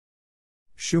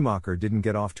Schumacher didn't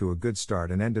get off to a good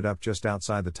start and ended up just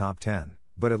outside the top 10,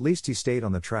 but at least he stayed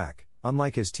on the track,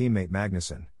 unlike his teammate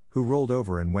Magnussen, who rolled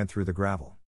over and went through the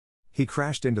gravel. He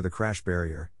crashed into the crash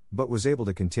barrier, but was able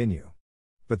to continue.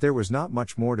 But there was not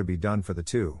much more to be done for the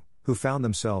two, who found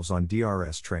themselves on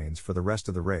DRS trains for the rest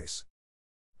of the race.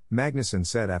 Magnussen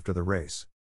said after the race,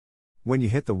 "When you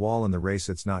hit the wall in the race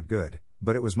it's not good,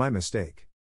 but it was my mistake.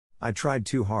 I tried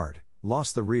too hard,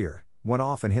 lost the rear, went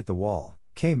off and hit the wall,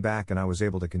 came back and I was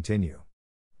able to continue.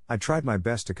 I tried my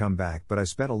best to come back but I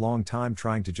spent a long time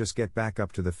trying to just get back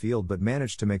up to the field but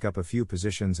managed to make up a few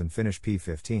positions and finish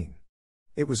P15.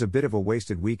 It was a bit of a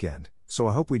wasted weekend, so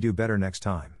I hope we do better next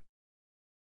time."